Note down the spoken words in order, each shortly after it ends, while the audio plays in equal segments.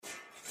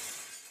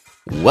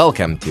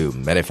Welcome to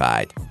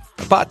Minified,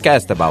 a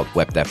podcast about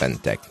web dev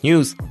and tech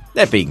news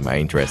that piqued my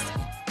interest.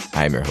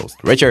 I'm your host,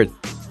 Richard,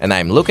 and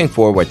I'm looking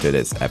forward to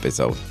this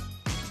episode.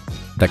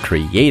 The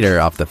creator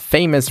of the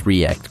famous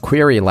React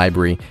query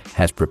library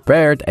has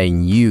prepared a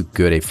new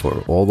goodie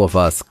for all of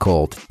us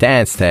called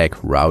Tanstack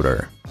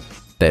Router.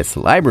 This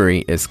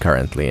library is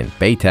currently in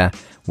beta,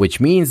 which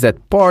means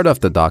that part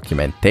of the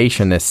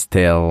documentation is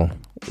still,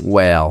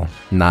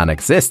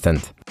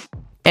 non-existent.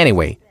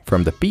 Anyway,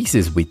 from the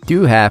pieces we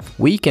do have,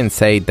 we can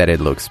say that it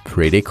looks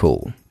pretty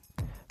cool.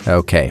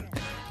 Okay,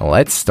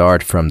 let's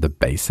start from the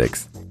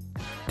basics.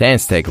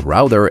 Tanstack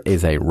Router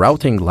is a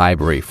routing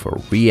library for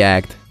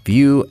React,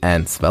 Vue,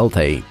 and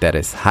Svelte that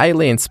is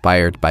highly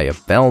inspired by a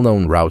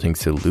well-known routing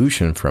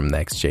solution from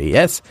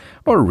Next.js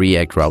or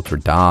React Router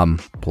DOM,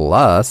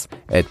 plus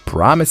it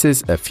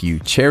promises a few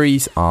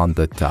cherries on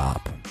the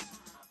top.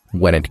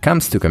 When it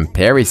comes to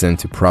comparison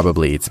to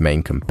probably its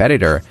main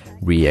competitor,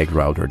 React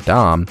Router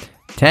DOM,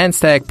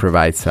 Tanstack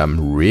provides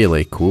some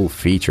really cool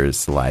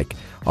features like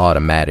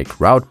automatic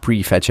route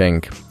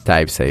prefetching,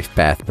 type-safe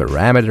path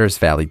parameters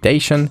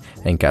validation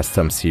and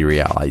custom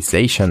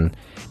serialization,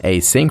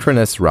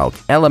 asynchronous route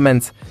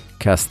elements,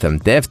 custom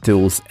dev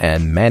tools,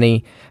 and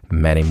many,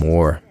 many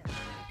more.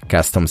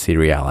 Custom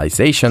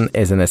serialization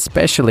is an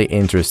especially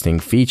interesting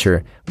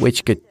feature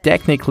which could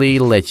technically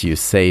let you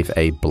save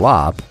a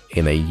blob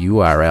in a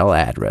URL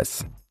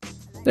address.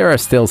 There are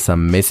still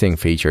some missing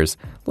features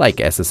like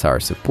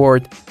SSR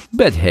support,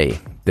 but hey,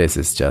 this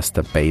is just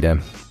a beta.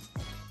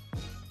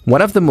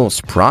 One of the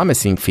most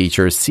promising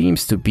features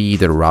seems to be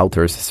the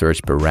router's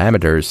search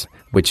parameters,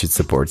 which should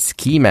support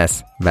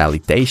schemas,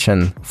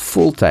 validation,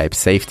 full type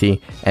safety,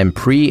 and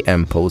pre-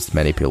 and post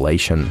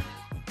manipulation.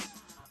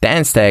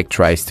 Tanstack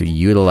tries to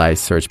utilize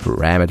search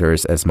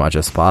parameters as much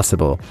as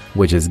possible,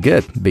 which is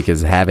good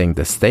because having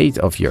the state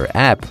of your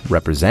app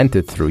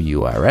represented through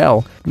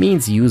URL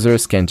means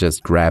users can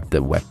just grab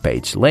the web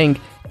page link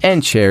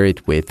and share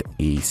it with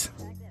ease.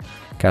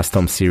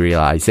 Custom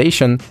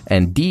serialization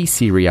and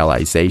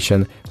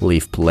deserialization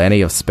leave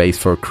plenty of space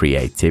for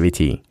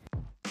creativity.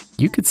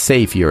 You could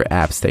save your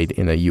app state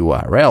in a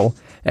URL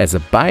as a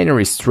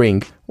binary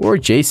string or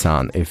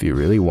JSON if you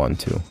really want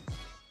to.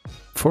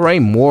 For a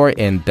more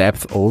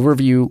in-depth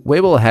overview,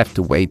 we will have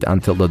to wait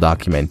until the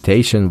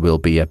documentation will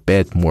be a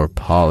bit more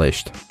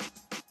polished.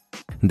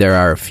 There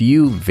are a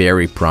few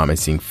very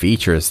promising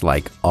features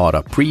like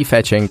auto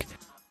prefetching,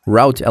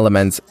 route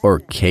elements, or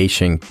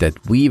caching that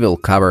we will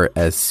cover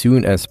as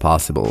soon as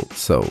possible,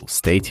 so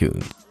stay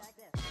tuned.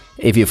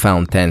 If you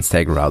found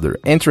Tanstack Router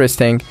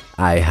interesting,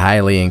 I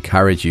highly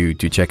encourage you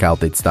to check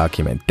out its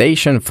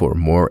documentation for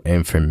more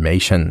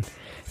information.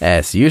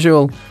 As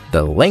usual,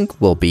 the link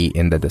will be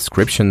in the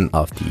description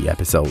of the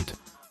episode.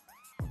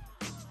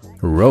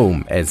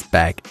 Rome is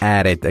back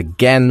at it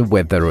again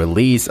with the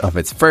release of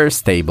its first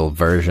stable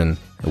version,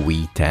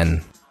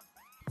 V10.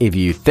 If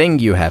you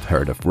think you have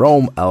heard of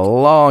Rome a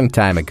long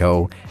time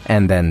ago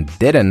and then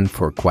didn't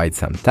for quite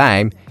some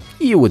time,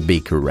 you would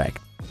be correct.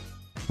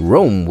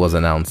 Rome was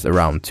announced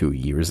around 2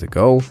 years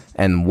ago,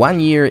 and 1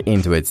 year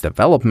into its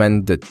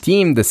development, the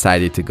team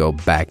decided to go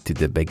back to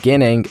the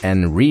beginning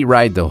and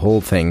rewrite the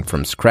whole thing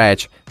from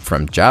scratch,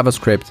 from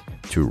JavaScript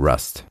to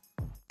Rust.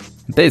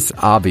 This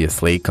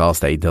obviously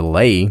caused a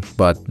delay,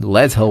 but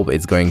let's hope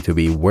it's going to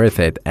be worth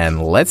it,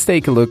 and let's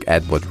take a look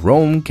at what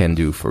Rome can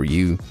do for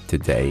you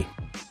today.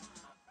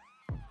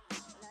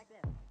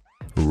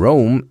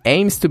 Rome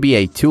aims to be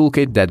a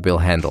toolkit that will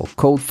handle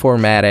code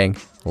formatting,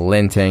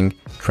 linting,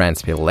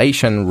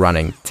 transpilation,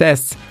 running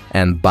tests,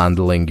 and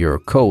bundling your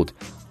code,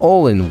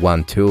 all in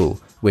one tool,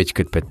 which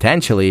could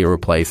potentially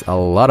replace a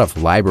lot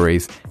of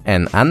libraries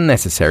and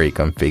unnecessary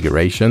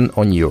configuration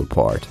on your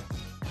part.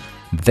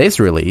 This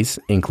release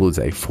includes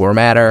a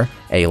formatter,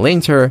 a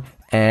linter,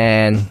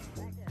 and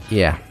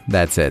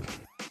that's it.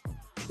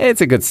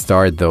 It's a good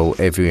start though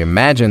if you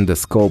imagine the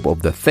scope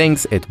of the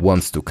things it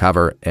wants to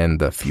cover in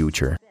the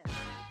future.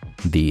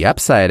 The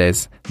upside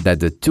is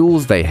that the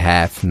tools they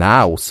have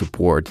now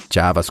support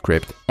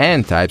JavaScript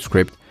and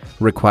TypeScript,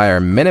 require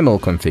minimal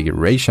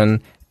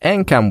configuration,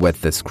 and come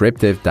with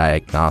descriptive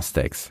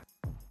diagnostics.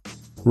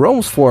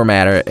 Rome's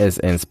formatter is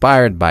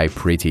inspired by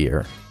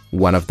Prettier,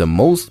 one of the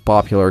most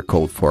popular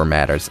code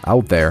formatters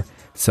out there,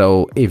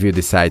 so if you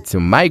decide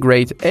to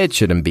migrate, it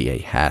shouldn't be a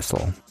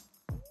hassle.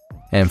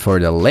 And for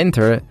the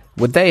linter,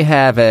 what they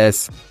have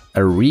is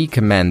a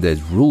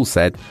recommended rule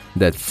set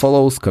that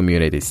follows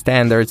community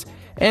standards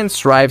and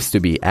strives to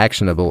be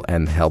actionable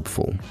and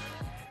helpful.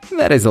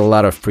 That is a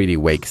lot of pretty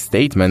vague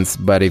statements,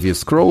 but if you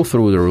scroll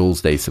through the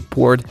rules they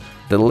support,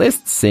 the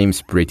list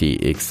seems pretty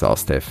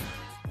exhaustive.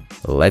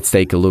 Let's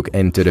take a look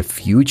into the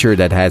future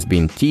that has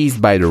been teased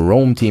by the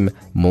Rome team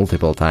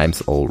multiple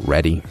times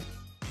already.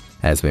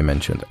 As we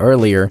mentioned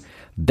earlier,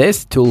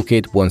 this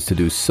toolkit wants to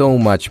do so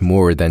much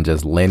more than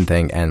just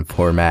linting and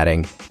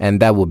formatting, and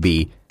that would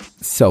be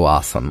so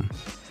awesome.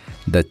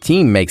 The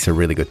team makes a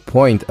really good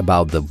point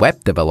about the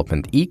web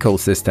development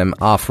ecosystem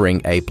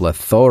offering a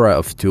plethora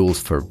of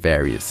tools for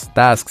various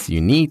tasks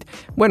you need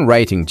when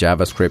writing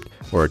JavaScript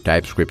or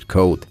TypeScript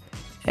code.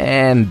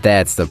 And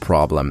that's the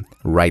problem,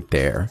 right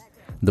there.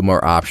 The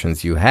more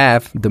options you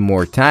have, the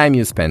more time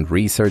you spend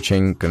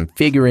researching,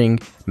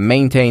 configuring,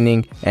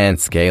 maintaining, and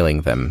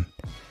scaling them.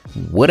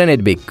 Wouldn't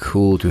it be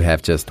cool to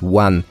have just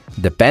one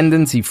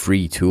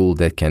dependency-free tool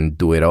that can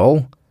do it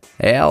all?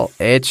 Well,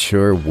 it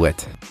sure would.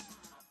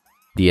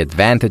 The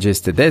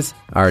advantages to this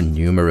are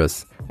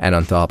numerous, and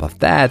on top of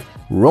that,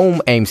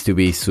 Roam aims to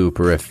be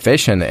super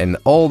efficient in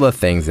all the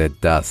things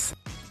it does.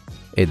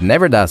 It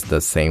never does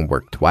the same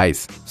work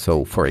twice,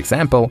 so for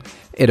example,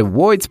 it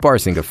avoids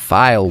parsing a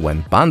file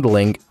when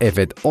bundling if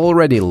it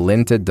already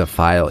linted the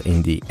file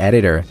in the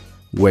editor,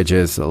 which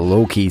is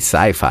low-key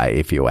sci-fi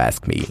if you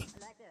ask me.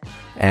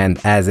 And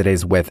as it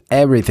is with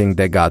everything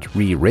that got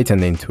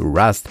rewritten into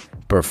Rust,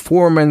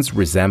 performance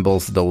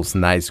resembles those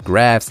nice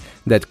graphs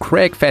that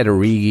Craig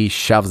Federighi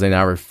shoves in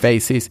our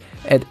faces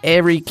at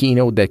every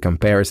keynote that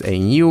compares a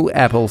new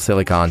Apple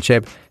Silicon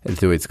chip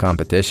to its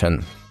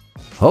competition.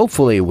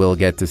 Hopefully we'll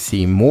get to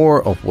see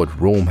more of what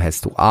Roam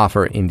has to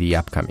offer in the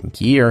upcoming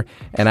year,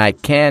 and I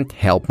can't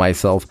help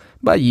myself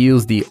but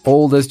use the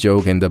oldest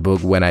joke in the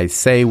book when I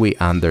say we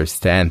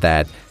understand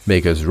that,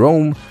 because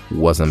Roam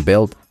wasn't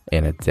built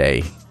in a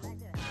day.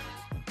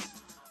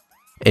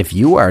 If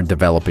you are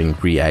developing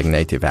React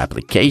Native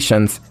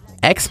applications,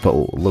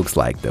 Expo looks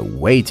like the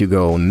way to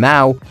go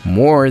now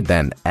more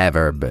than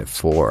ever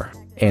before.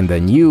 In the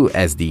new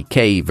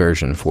SDK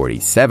version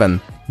 47,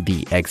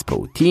 the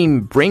Expo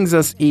team brings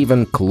us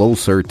even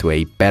closer to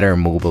a better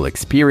mobile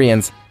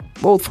experience,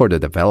 both for the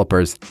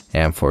developers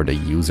and for the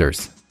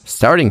users.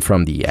 Starting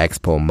from the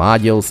Expo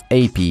modules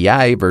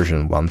API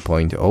version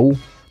 1.0,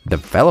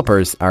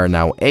 developers are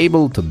now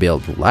able to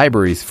build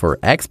libraries for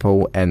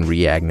Expo and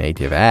React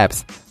Native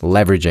apps,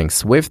 leveraging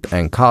Swift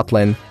and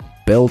Kotlin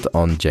built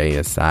on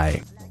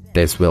JSI.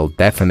 This will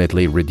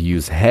definitely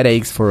reduce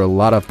headaches for a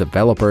lot of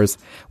developers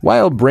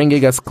while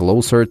bringing us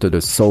closer to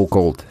the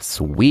so-called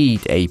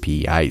sweet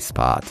API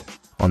spot.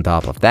 On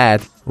top of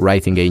that,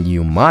 writing a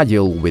new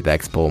module with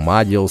Expo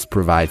modules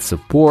provides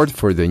support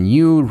for the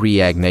new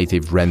React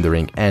Native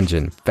rendering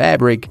engine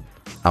Fabric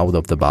out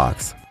of the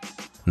box.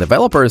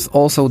 Developers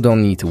also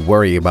don't need to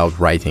worry about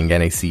writing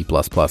any C++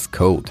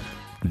 code.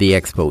 The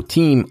Expo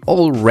team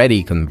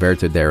already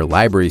converted their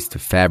libraries to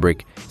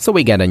Fabric, so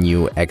we get a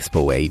new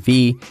Expo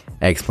AV,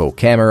 Expo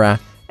Camera,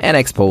 and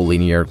Expo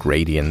Linear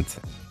Gradient.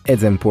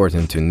 It's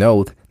important to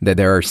note that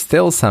there are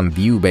still some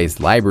Vue-based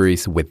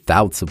libraries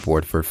without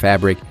support for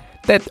Fabric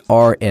that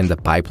are in the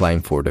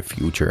pipeline for the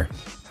future.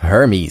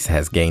 Hermes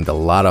has gained a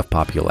lot of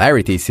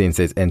popularity since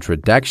its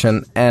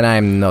introduction, and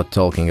I'm not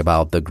talking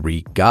about the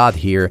Greek god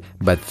here,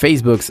 but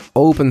Facebook's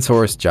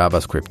open-source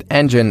JavaScript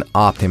engine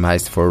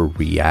optimized for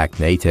React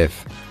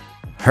Native.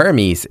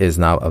 Hermes is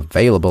now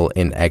available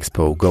in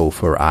Expo Go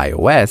for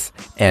iOS,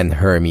 and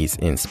Hermes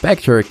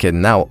Inspector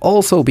can now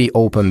also be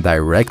opened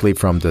directly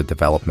from the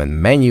development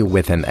menu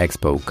within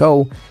Expo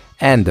Go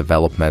and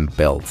development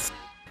builds.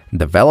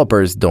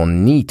 Developers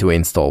don't need to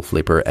install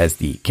Flipper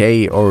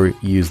SDK or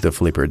use the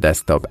Flipper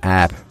desktop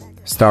app.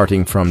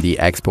 Starting from the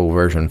Expo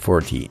version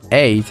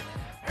 48,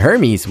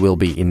 Hermes will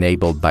be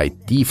enabled by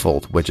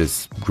default, which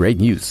is great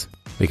news,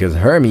 because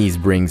Hermes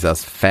brings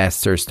us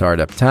faster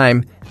startup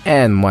time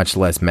and much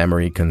less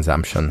memory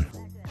consumption.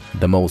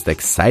 The most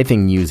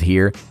exciting news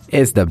here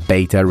is the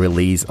beta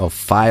release of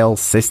file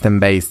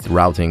system-based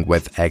routing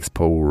with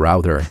Expo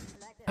Router.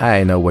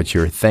 I know what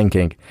you're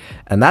thinking.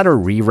 Another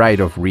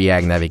rewrite of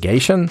React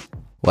Navigation?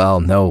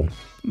 Well, no,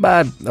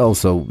 but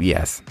also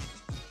yes.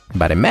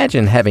 But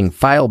imagine having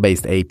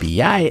file-based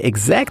API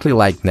exactly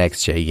like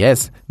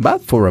Next.js, but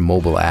for a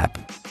mobile app.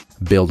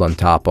 Built on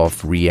top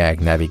of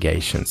React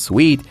Navigation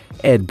Suite,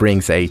 it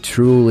brings a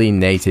truly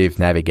native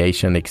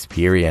navigation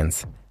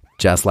experience.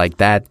 Just like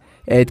that,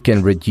 it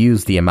can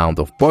reduce the amount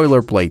of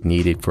boilerplate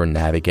needed for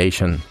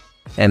navigation.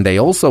 And they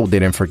also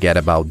didn't forget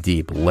about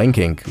deep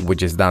linking,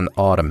 which is done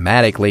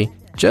automatically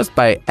just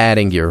by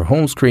adding your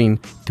home screen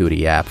to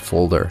the app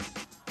folder.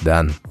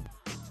 Done.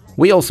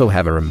 We also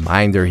have a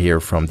reminder here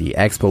from the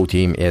Expo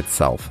team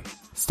itself.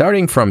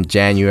 Starting from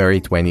January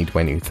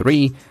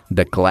 2023,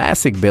 the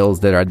classic builds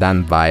that are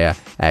done via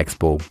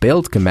Expo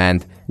build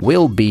command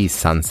will be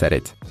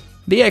sunsetted.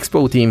 The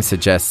Expo team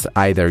suggests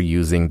either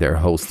using their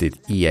hosted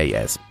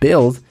EAS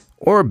build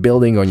or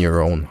building on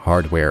your own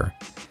hardware.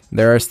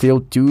 There are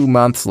still 2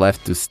 months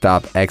left to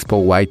stop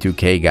Expo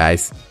Y2K,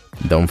 guys.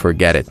 Don't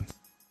forget it.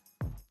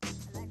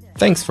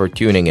 Thanks for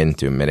tuning in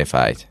to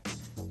Minified.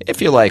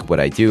 If you like what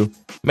I do,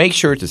 make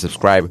sure to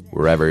subscribe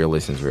wherever you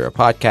listen to your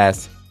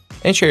podcast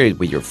and share it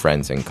with your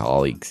friends and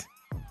colleagues.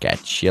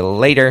 Catch you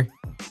later.